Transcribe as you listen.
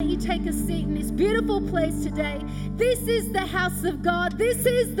take a seat in this beautiful place today. This is the house of God. This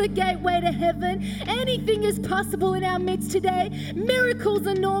is the gateway to heaven. Anything is possible in our midst today. Miracles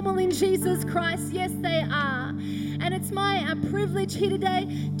are normal in Jesus Christ. Yes, they are. And it's my privilege here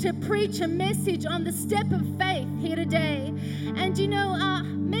today to preach a message on the step of faith here today. And you know,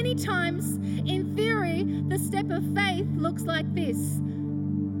 many times in theory, the step of faith looks like this: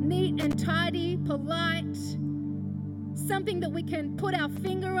 neat and tidy, polite, something that we can put our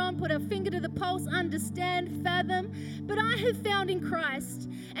finger on, put our finger to the pulse, understand, fathom. But I have found in Christ,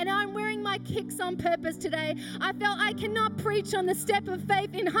 and I'm wearing my kicks on purpose today, I felt I cannot preach on the step of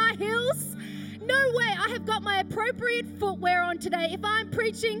faith in high heels. No way. I have got my appropriate footwear on today. If I'm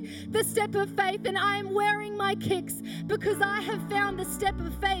preaching the step of faith, and I am wearing my kicks because I have found the step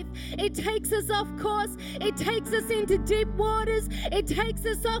of faith. It takes us off course. It takes us into deep waters. It takes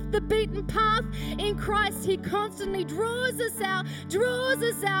us off the beaten path. In Christ, He constantly draws us out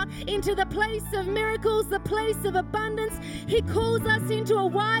into the place of miracles, the place of abundance. He calls us into a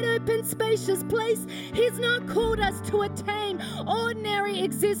wide open, spacious place. He's not called us to a tame, ordinary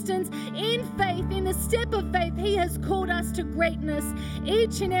existence. In faith, in the step of faith, He has called us to greatness,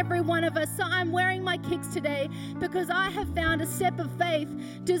 each and every one of us. So I'm wearing my kicks today because I have found a step of faith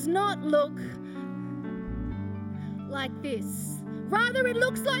does not look like this. Rather, it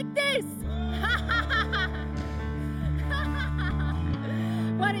looks like this.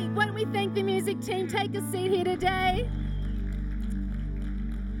 Why don't we thank the music team? Take a seat here today.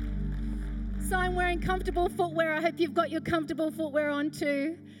 So I'm wearing comfortable footwear. I hope you've got your comfortable footwear on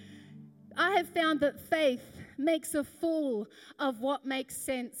too. I have found that faith makes a fool of what makes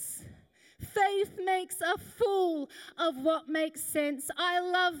sense. Faith makes a fool of what makes sense. I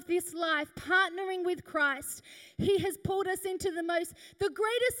love this life, partnering with Christ. He has pulled us into the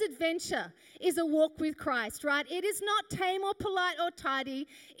greatest adventure is a walk with Christ, right? It is not tame or polite or tidy.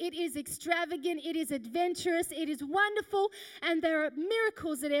 It is extravagant. It is adventurous. It is wonderful. And there are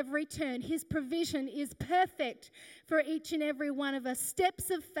miracles at every turn. His provision is perfect for each and every one of us.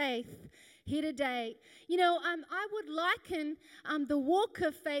 Steps of faith here today. You know, I would liken the walk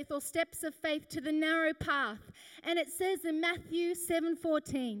of faith or steps of faith to the narrow path. And it says in Matthew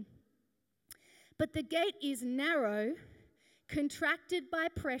 7:14, "But the gate is narrow, contracted by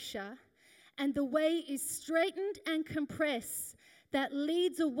pressure, and the way is straitened and compressed that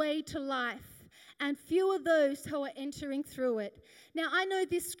leads away to life, and few are those who are entering through it." Now, I know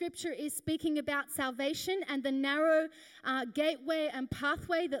this scripture is speaking about salvation and the narrow gateway and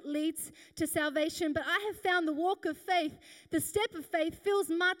pathway that leads to salvation, but I have found the walk of faith, the step of faith, feels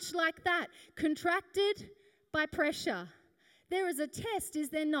much like that, contracted by pressure. There is a test, is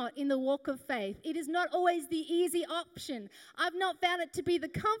there not, in the walk of faith? It is not always the easy option. I've not found it to be the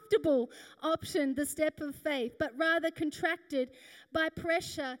comfortable option, the step of faith, but rather contracted by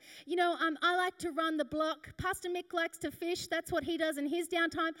pressure. You know, I like to run the block. Pastor Mick likes to fish. That's what he does in his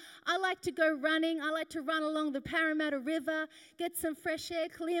downtime. I like to go running. I like to run along the Parramatta River, get some fresh air,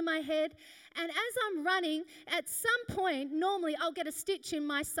 clear my head. And as I'm running, at some point, normally I'll get a stitch in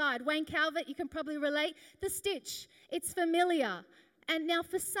my side. Wayne Calvert, you can probably relate. The stitch, it's familiar. And now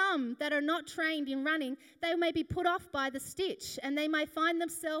for some that are not trained in running, they may be put off by the stitch and they may find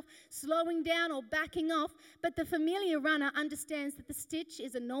themselves slowing down or backing off. But the familiar runner understands that the stitch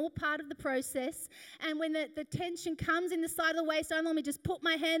is a normal part of the process. And when the tension comes in the side of the waist, I normally just put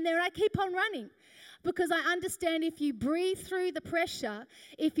my hand there and I keep on running. Because I understand if you breathe through the pressure,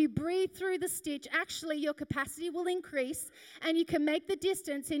 if you breathe through the stitch, actually your capacity will increase and you can make the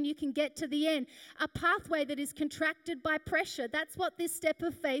distance and you can get to the end. A pathway that is contracted by pressure. That's what this step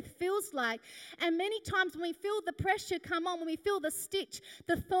of faith feels like. And many times when we feel the pressure come on, when we feel the stitch,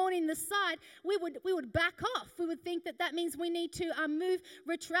 the thorn in the side, we would back off. We would think that means we need to move,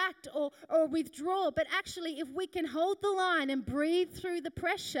 retract or withdraw. But actually, if we can hold the line and breathe through the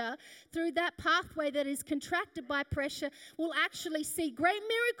pressure, through that pathway that is contracted by pressure, we'll actually see great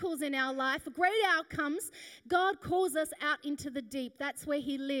miracles in our life, great outcomes. God calls us out into the deep. That's where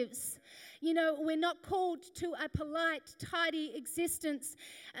He lives. You know, we're not called to a polite, tidy existence.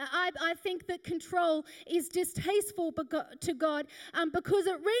 I think that control is distasteful to God because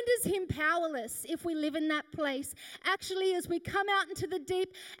it renders Him powerless if we live in that place. Actually, as we come out into the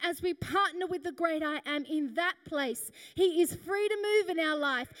deep, as we partner with the great I Am in that place, He is free to move in our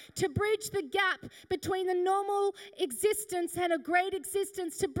life, to bridge the gap between the normal existence and a great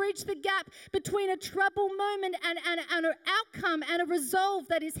existence, to bridge the gap between a trouble moment and an outcome and a resolve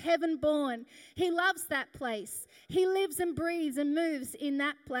that is heaven born. He loves that place. He lives and breathes and moves in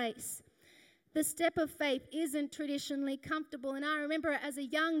that place. The step of faith isn't traditionally comfortable. And I remember as a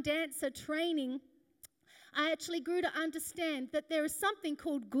young dancer training, I actually grew to understand that there is something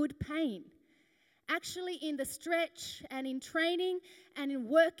called good pain. Actually, in the stretch and in training and in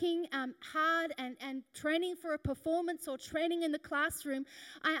working hard and training for a performance or training in the classroom,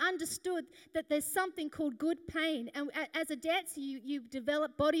 I understood that there's something called good pain. And as a dancer, you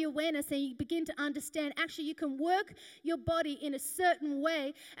develop body awareness and you begin to understand actually you can work your body in a certain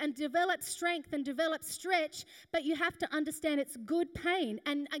way and develop strength and develop stretch, but you have to understand it's good pain.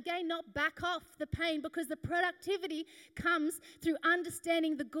 And again, not back off the pain, because the productivity comes through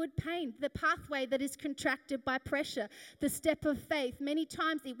understanding the good pain, the pathway that is contracted by pressure, the step of faith. Many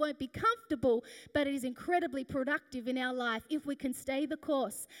times it won't be comfortable, but it is incredibly productive in our life if we can stay the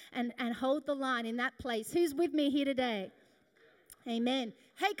course and hold the line in that place. Who's with me here today? Amen.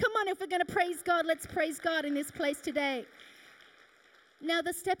 Hey, come on, if we're going to praise God, let's praise God in this place today. Now,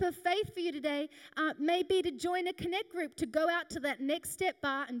 the step of faith for you today may be to join a connect group, to go out to that next step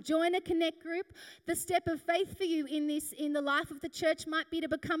bar and join a connect group. The step of faith for you in the life of the church might be to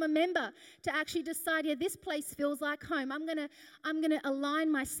become a member, to actually decide, yeah, this place feels like home. I'm gonna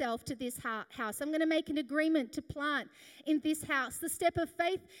align myself to this house. I'm going to make an agreement to plant in this house. The step of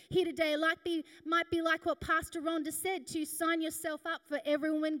faith here today might be like what Pastor Rhonda said, to sign yourself up for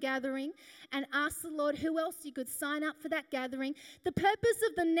everyone gathering and ask the Lord who else you could sign up for that gathering. The purpose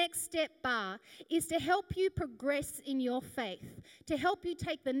of the next step bar is to help you progress in your faith, to help you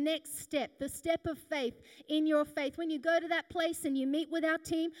take the next step, the step of faith in your faith. When you go to that place and you meet with our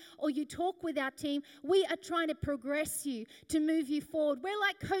team or you talk with our team, we are trying to progress you, to move you forward. We're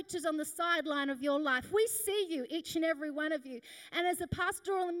like coaches on the sideline of your life. We see you, each and every one of you. And as a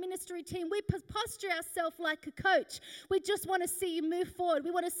pastoral and ministry team, we posture ourselves like a coach. We just want to see you move forward.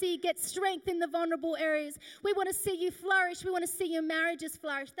 We want to see you get strength in the vulnerable areas. We want to see you flourish. We want to see your marriages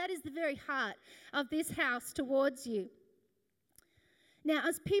flourish. That is the very heart of this house towards you. Now,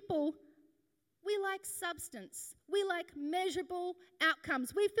 as people, we like substance. We like measurable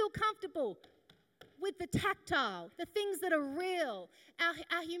outcomes. We feel comfortable with the tactile, the things that are real.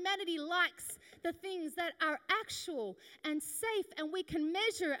 Our humanity likes the things that are actual and safe, and we can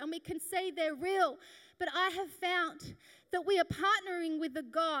measure and we can say they're real. But I have found that we are partnering with a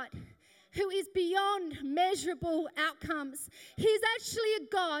God who is beyond measurable outcomes. He's actually a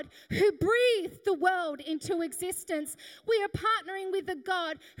God who breathed the world into existence. We are partnering with a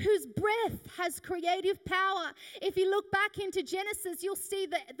God whose breath has creative power. If you look back into Genesis, you'll see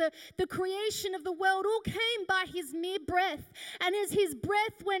that the creation of the world all came by his mere breath. And as his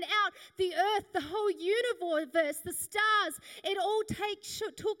breath went out, the earth, the whole universe, the stars, it all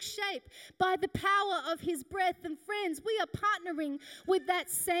took shape by the power of his breath. And friends, we are partnering with that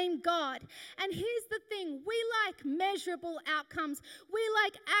same God. And here's the thing, we like measurable outcomes. We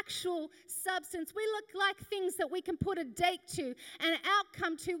like actual substance. We like things that we can put a date to, an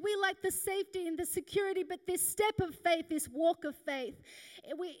outcome to. We like the safety and the security, but this step of faith, this walk of faith,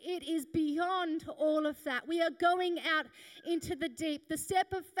 it is beyond all of that. We are going out into the deep. The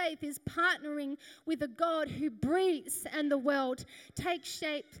step of faith is partnering with a God who breathes and the world takes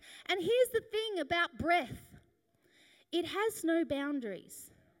shape. And here's the thing about breath. It has no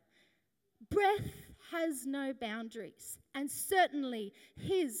boundaries. Breath has no boundaries, and certainly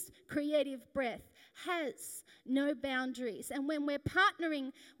his creative breath has no boundaries. And when we're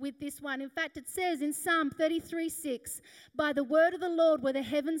partnering with this one, in fact, it says in Psalm 33:6, by the word of the Lord were the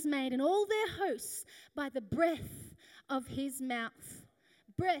heavens made, and all their hosts by the breath of his mouth.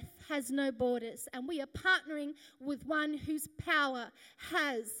 Breath has no borders, and we are partnering with one whose power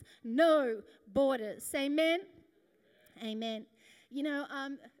has no borders. Amen? Amen. You know,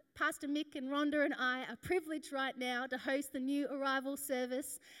 Pastor Mick and Rhonda and I are privileged right now to host the new arrival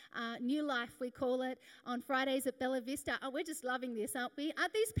service, New Life we call it, on Fridays at Bella Vista. We're just loving this, aren't we?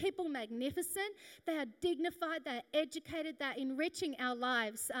 Aren't these people magnificent? They are dignified, they're educated, they're enriching our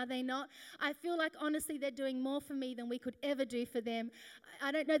lives, are they not? I feel like honestly they're doing more for me than we could ever do for them.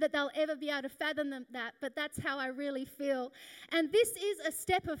 I don't know that they'll ever be able to fathom that, but that's how I really feel. And this is a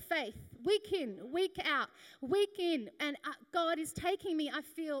step of faith, week in, week out, week in, and God is taking me, I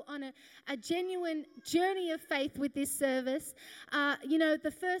feel, on a genuine journey of faith with this service. You know,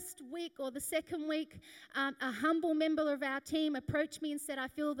 the first week or the second week, a humble member of our team approached me and said, I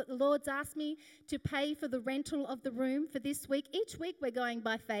feel that the Lord's asked me to pay for the rental of the room for this week. Each week we're going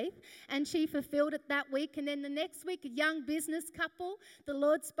by faith, and she fulfilled it that week. And then the next week, a young business couple, the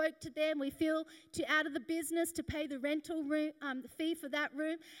Lord spoke to them. We feel out of the business to pay the rental room, the fee for that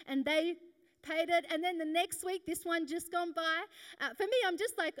room, and they paid it. And then the next week, this one just gone by. For me, I'm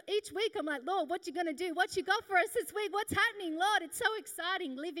just like, each week I'm like, Lord, what you going to do? What you got for us this week? What's happening, Lord? It's so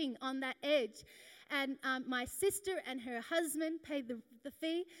exciting living on that edge. And my sister and her husband paid the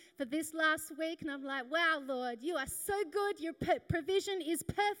fee for this last week. And I'm like, wow, Lord, you are so good. Your provision is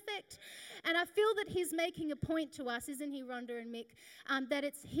perfect. And I feel that he's making a point to us, isn't he, Rhonda and Mick, that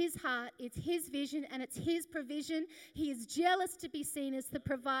it's his heart, it's his vision, and it's his provision. He is jealous to be seen as the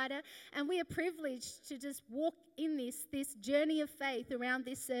provider. And we are privileged to just walk in this journey of faith around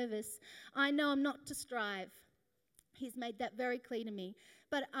this service. I know I'm not to strive. He's made that very clear to me.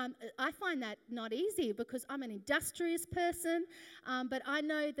 But I find that not easy because I'm an industrious person. But I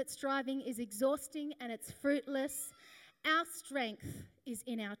know that striving is exhausting and it's fruitless. Our strength is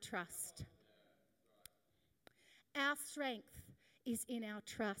in our trust. Our strength is in our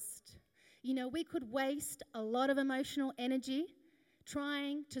trust. You know, we could waste a lot of emotional energy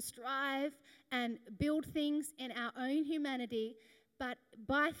trying to strive and build things in our own humanity, but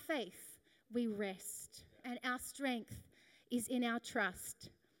by faith we rest, and our strength is in our trust.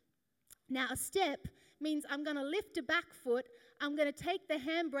 Now, a step means I'm going to lift a back foot, I'm going to take the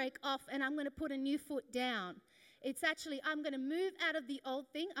handbrake off, and I'm going to put a new foot down. It's actually, I'm going to move out of the old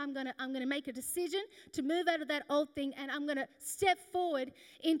thing. I'm going to make a decision to move out of that old thing, and I'm going to step forward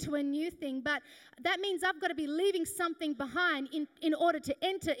into a new thing. But that means I've got to be leaving something behind in order to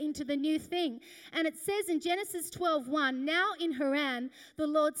enter into the new thing. And it says in Genesis 12:1, now in Haran, the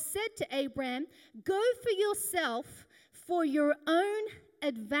Lord said to Abraham, go for yourself for your own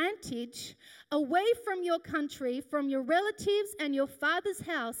advantage away from your country, from your relatives and your father's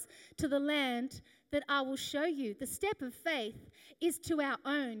house to the land that I will show you. The step of faith is to our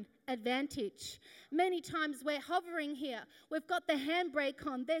own advantage. Many times we're hovering here. We've got the handbrake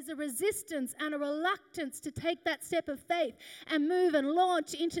on. There's a resistance and a reluctance to take that step of faith and move and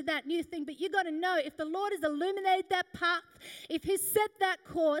launch into that new thing. But you got to know, if the Lord has illuminated that path, if he's set that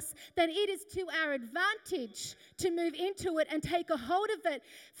course, then it is to our advantage to move into it and take a hold of it.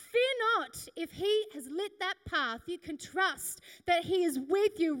 Fear not, if he has lit that path. You can trust that he is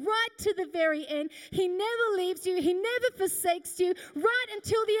with you right to the very end. He never leaves you. He never forsakes you. Right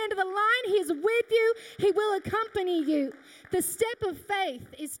until the end of the line, he is with you. He will accompany you. The step of faith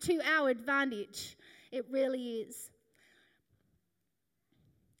is to our advantage. It really is.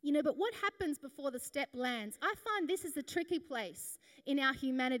 You know, but what happens before the step lands? I find this is the tricky place in our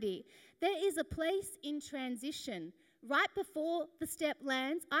humanity. There is a place in transition right before the step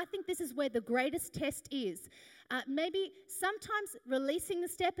lands. I think this is where the greatest test is. Maybe sometimes releasing the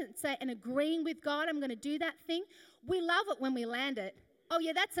step and agreeing with God, I'm going to do that thing. We love it when we land it. Oh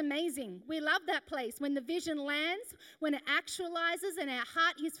yeah, that's amazing. We love that place. When the vision lands, when it actualizes and our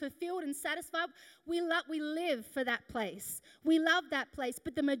heart is fulfilled and satisfied, we live for that place. We love that place.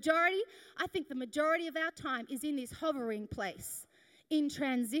 But I think the majority of our time is in this hovering place, in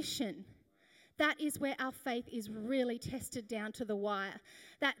transition. That is where our faith is really tested down to the wire.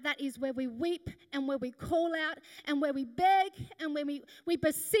 That is where we weep and where we call out and where we beg and when we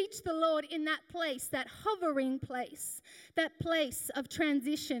beseech the Lord in that place, that hovering place, that place of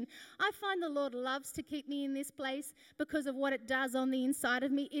transition. I find the Lord loves to keep me in this place because of what it does on the inside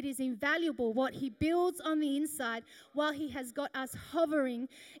of me. It is invaluable what he builds on the inside while he has got us hovering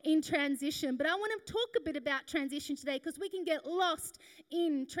in transition. But I want to talk a bit about transition today because we can get lost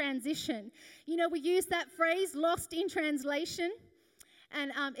in transition. You know, we use that phrase, lost in translation.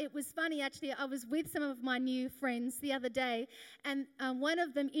 And it was funny, actually. I was with some of my new friends the other day, and one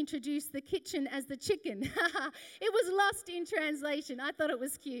of them introduced the kitchen as the chicken. It was lost in translation. I thought it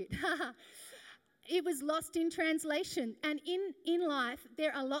was cute. It was lost in translation. And in life,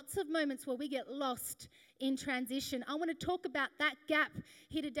 there are lots of moments where we get lost in transition. I want to talk about that gap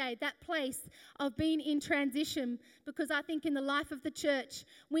here today, that place of being in transition, because I think in the life of the church,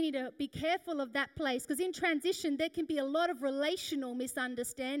 we need to be careful of that place, because in transition, there can be a lot of relational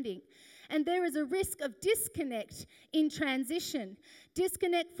misunderstanding. And there is a risk of disconnect in transition.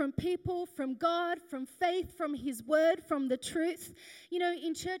 Disconnect from people, from God, from faith, from his word, from the truth. You know,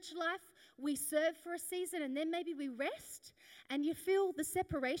 in church life, we serve for a season and then maybe we rest, and you feel the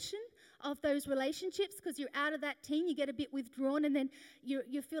separation of those relationships because you're out of that team. You get a bit withdrawn, and then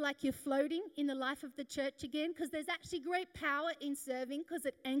you feel like you're floating in the life of the church again, because there's actually great power in serving because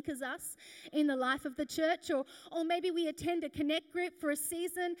it anchors us in the life of the church. Or maybe we attend a connect group for a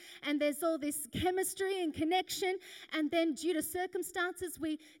season and there's all this chemistry and connection, and then due to circumstances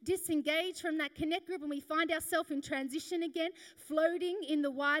we disengage from that connect group and we find ourselves in transition again, floating in the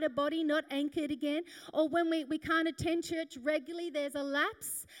wider body, not anchored again. Or when we can't attend church regularly, there's a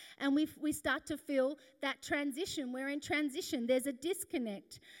lapse. and we start to feel that transition. We're in transition. There's a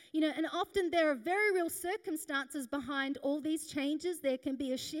disconnect. And often there are very real circumstances behind all these changes. There can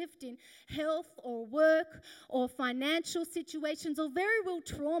be a shift in health or work or financial situations or very real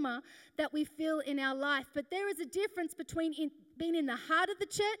trauma that we feel in our life. But there is a difference between being in the heart of the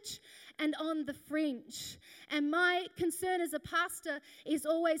church and on the fringe. And my concern as a pastor is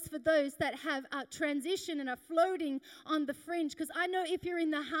always for those that have transition and are floating on the fringe, because I know if you're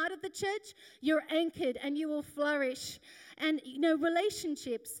in the heart of the church, you're anchored and you will flourish. And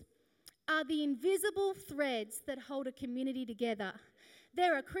relationships are the invisible threads that hold a community together.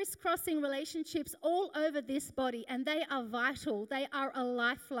 There are crisscrossing relationships all over this body, and they are vital. They are a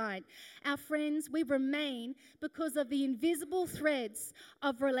lifeline. Our friends, we remain because of the invisible threads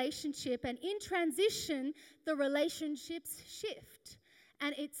of relationship. And in transition, the relationships shift.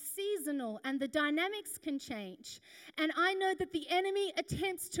 And it's seasonal, and the dynamics can change. And I know that the enemy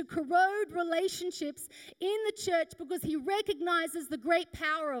attempts to corrode relationships in the church because he recognizes the great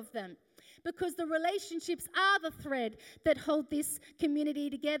power of them. Because the relationships are the thread that hold this community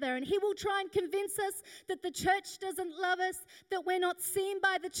together. And he will try and convince us that the church doesn't love us, that we're not seen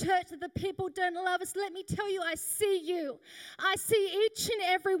by the church, that the people don't love us. Let me tell you, I see you. I see each and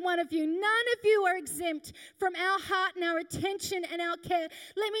every one of you. None of you are exempt from our heart and our attention and our care.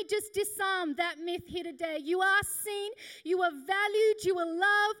 Let me just disarm that myth here today. You are seen, you are valued, you are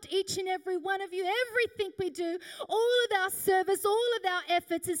loved, each and every one of you. Everything we do, all of our service, all of our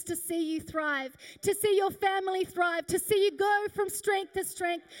efforts is to see you thrive, to see your family thrive, to see you go from strength to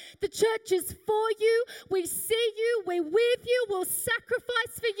strength. The church is for you. We see you. We're with you. We'll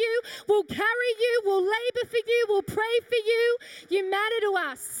sacrifice for you. We'll carry you. We'll labor for you. We'll pray for you. You matter to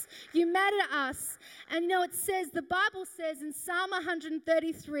us. You matter to us. And it says, the Bible says in Psalm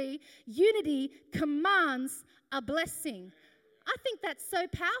 133, unity commands a blessing. I think that's so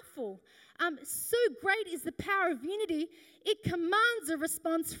powerful. So great is the power of unity. It commands a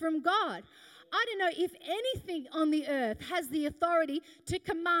response from God. I don't know if anything on the earth has the authority to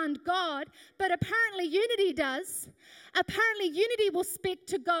command God, but apparently unity does. Apparently unity will speak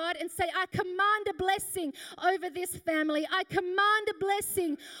to God and say, I command a blessing over this family. I command a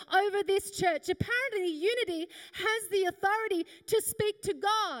blessing over this church. Apparently unity has the authority to speak to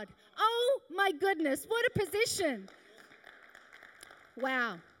God. Oh my goodness, what a position.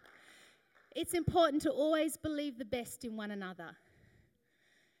 Wow. It's important to always believe the best in one another.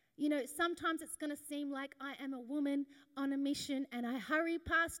 Sometimes it's going to seem like I am a woman on a mission and I hurry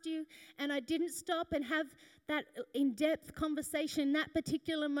past you and I didn't stop and have that in-depth conversation in that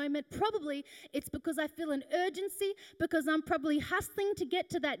particular moment. Probably it's because I feel an urgency, because I'm probably hustling to get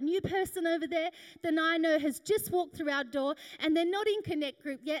to that new person over there that I know has just walked through our door and they're not in Connect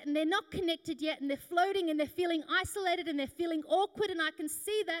Group yet and they're not connected yet and they're floating and they're feeling isolated and they're feeling awkward, and I can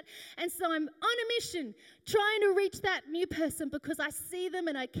see that. And so I'm on a mission trying to reach that new person because I see them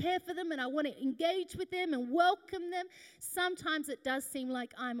and I care for them and I want to engage with them and welcome them. Sometimes it does seem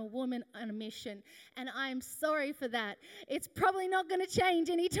like I'm a woman on a mission, and I'm sorry for that. It's probably not going to change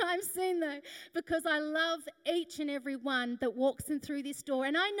anytime soon though, because I love each and every one that walks in through this door.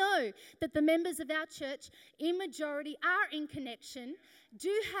 And I know that the members of our church in majority are in connection,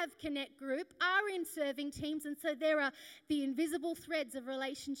 do have Connect Group, are in serving teams, and so there are the invisible threads of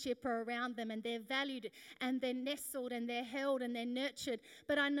relationship are around them, and they're valued and they're nestled and they're held and they're nurtured.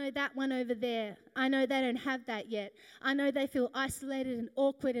 But I know that one over there, I know they don't have that yet. I know they feel isolated and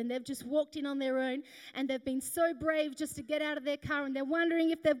awkward and they've just walked in on their own and they've been so brave just to get out of their car and they're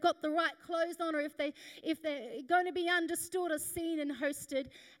wondering if they've got the right clothes on or if they're going to be understood or seen and hosted.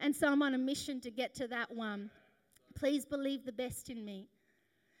 And so I'm on a mission to get to that one. Please believe the best in me.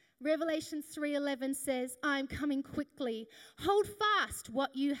 Revelation 3:11 says, I am coming quickly. Hold fast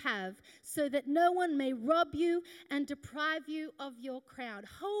what you have so that no one may rob you and deprive you of your crown.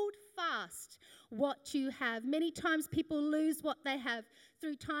 Hold fast what you have. Many times people lose what they have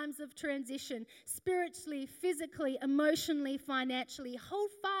through times of transition, spiritually, physically, emotionally, financially.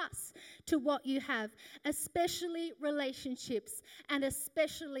 Hold fast to what you have, especially relationships and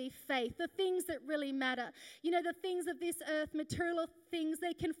especially faith, the things that really matter. The things of this earth, material things,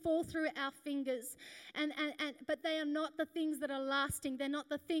 they can fall through our fingers, but they are not the things that are lasting. They're not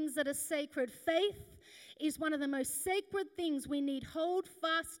the things that are sacred. Faith is one of the most sacred things we need hold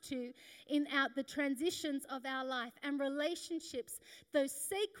fast to in the transitions of our life, and relationships, those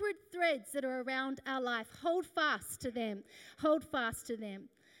sacred threads that are around our life, hold fast to them. Hold fast to them.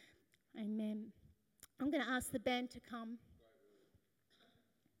 Amen. I'm going to ask the band to come.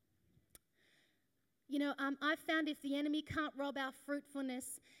 I found if the enemy can't rob our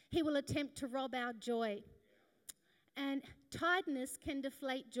fruitfulness, he will attempt to rob our joy. And tiredness can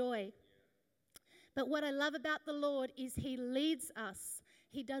deflate joy. But what I love about the Lord is He leads us.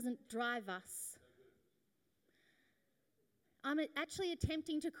 He doesn't drive us. I'm actually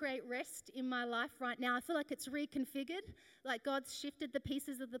attempting to create rest in my life right now. I feel like it's reconfigured, like God's shifted the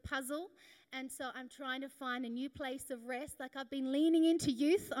pieces of the puzzle. And so I'm trying to find a new place of rest. Like I've been leaning into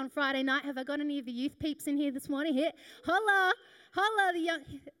youth on Friday night. Have I got any of the youth peeps in here this morning? Here, holla, holla, the young.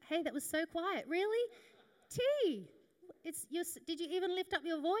 Hey, that was so quiet. Really? T, did you even lift up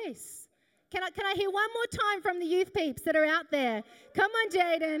your voice? Can I hear one more time from the youth peeps that are out there? Come on,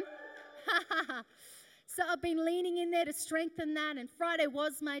 Jaden. So I've been leaning in there to strengthen that, and Friday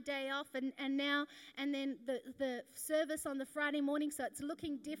was my day off, and then the service on the Friday morning, so it's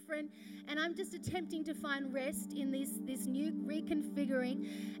looking different, and I'm just attempting to find rest in this new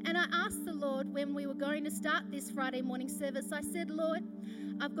reconfiguring. And I asked the Lord when we were going to start this Friday morning service, I said, Lord,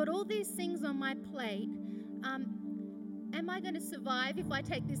 I've got all these things on my plate. Am I going to survive if I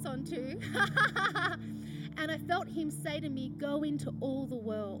take this on too? And I felt Him say to me, go into all the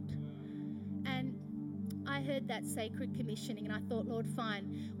world. And I heard that sacred commissioning, and I thought, Lord,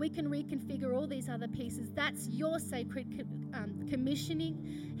 fine, we can reconfigure all these other pieces. That's your sacred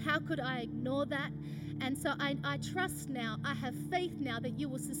commissioning. How could I ignore that? And so I trust now, I have faith now that you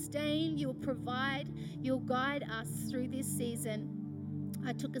will sustain, you will provide, you'll guide us through this season.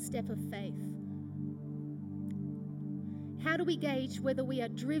 I took a step of faith. How do we gauge whether we are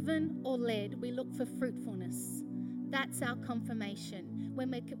driven or led? We look for fruitfulness. That's our confirmation.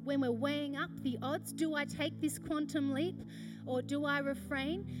 When we're weighing up the odds, do I take this quantum leap or do I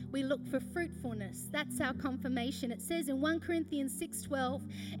refrain? We look for fruitfulness. That's our confirmation. It says in 1 Corinthians 6:12,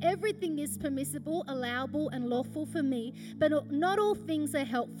 everything is permissible, allowable, and lawful for me, but not all things are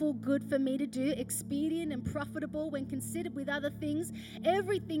helpful, good for me to do, expedient and profitable when considered with other things.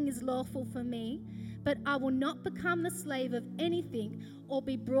 Everything is lawful for me, but I will not become the slave of anything or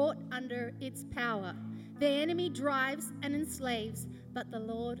be brought under its power. The enemy drives and enslaves, but the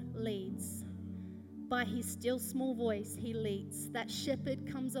Lord leads. By His still small voice, He leads. That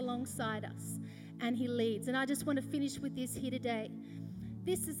shepherd comes alongside us and He leads. And I just want to finish with this here today.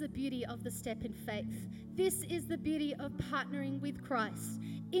 This is the beauty of the step in faith. This is the beauty of partnering with Christ.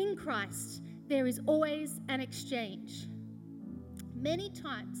 In Christ, there is always an exchange. Many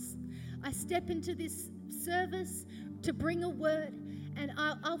times, I step into this service to bring a word, and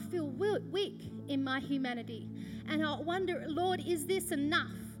I'll feel weak in my humanity. And I'll wonder, Lord, is this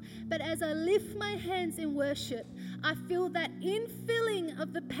enough? But as I lift my hands in worship, I feel that infilling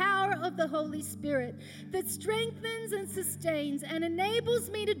of the power of the Holy Spirit that strengthens and sustains and enables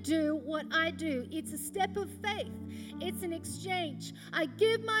me to do what I do. It's a step of faith. It's an exchange. I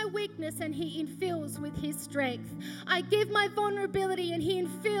give my weakness and He infills with His strength. I give my vulnerability and He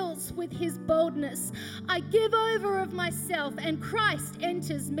infills with His boldness. I give over of myself and Christ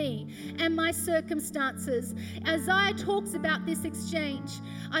enters me and my circumstances. Isaiah talks about this exchange.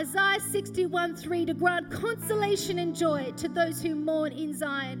 Isaiah 61:3, to grant consolation and joy to those who mourn in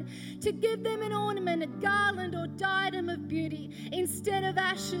Zion, to give them an ornament, a garland or diadem of beauty instead of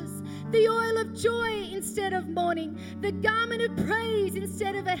ashes, the oil of joy instead of mourning, the garment of praise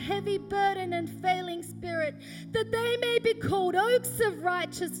instead of a heavy burden and failing spirit, that they may be called oaks of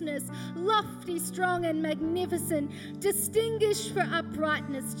righteousness, lofty, strong, and magnificent, distinguished for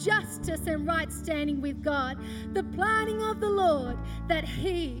uprightness, justice, and right standing with God, the planting of the Lord, that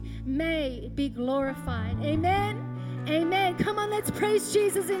He may be glorified. Amen. Amen. Come on, let's praise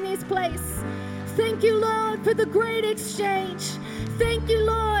Jesus in this place. Thank you, Lord, for the great exchange. Thank you,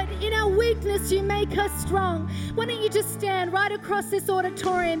 Lord. In our weakness, you make us strong. Why don't you just stand right across this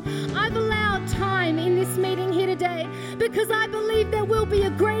auditorium? I've allowed time in this meeting here today because I believe there will be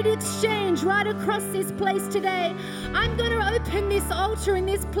a great exchange right across this place today. I'm going to open this altar in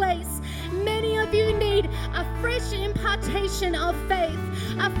this place. Many of you need a fresh impartation of faith,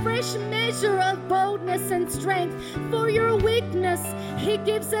 a fresh measure of boldness and strength. For your weakness, He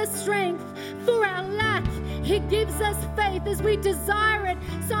gives us strength. For our lack, He gives us faith as we desire it.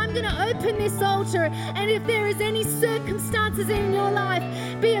 So I'm going to open this altar, and if there is any circumstances in your life,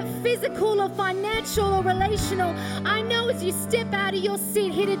 be it physical or financial or relational, I know as you step out of your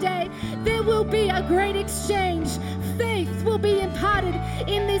seat here today, there will be a great exchange. Faith will be imparted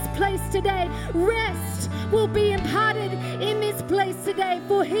in this place today. Rest will be imparted in this place today,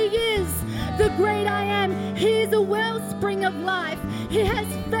 for He is the great I am. He is a wellspring of life. He has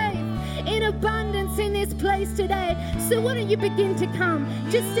faith in abundance in this place today. So why don't you begin to come?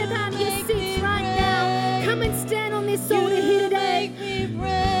 Just step out of your seats right now. Come and stand on this altar here.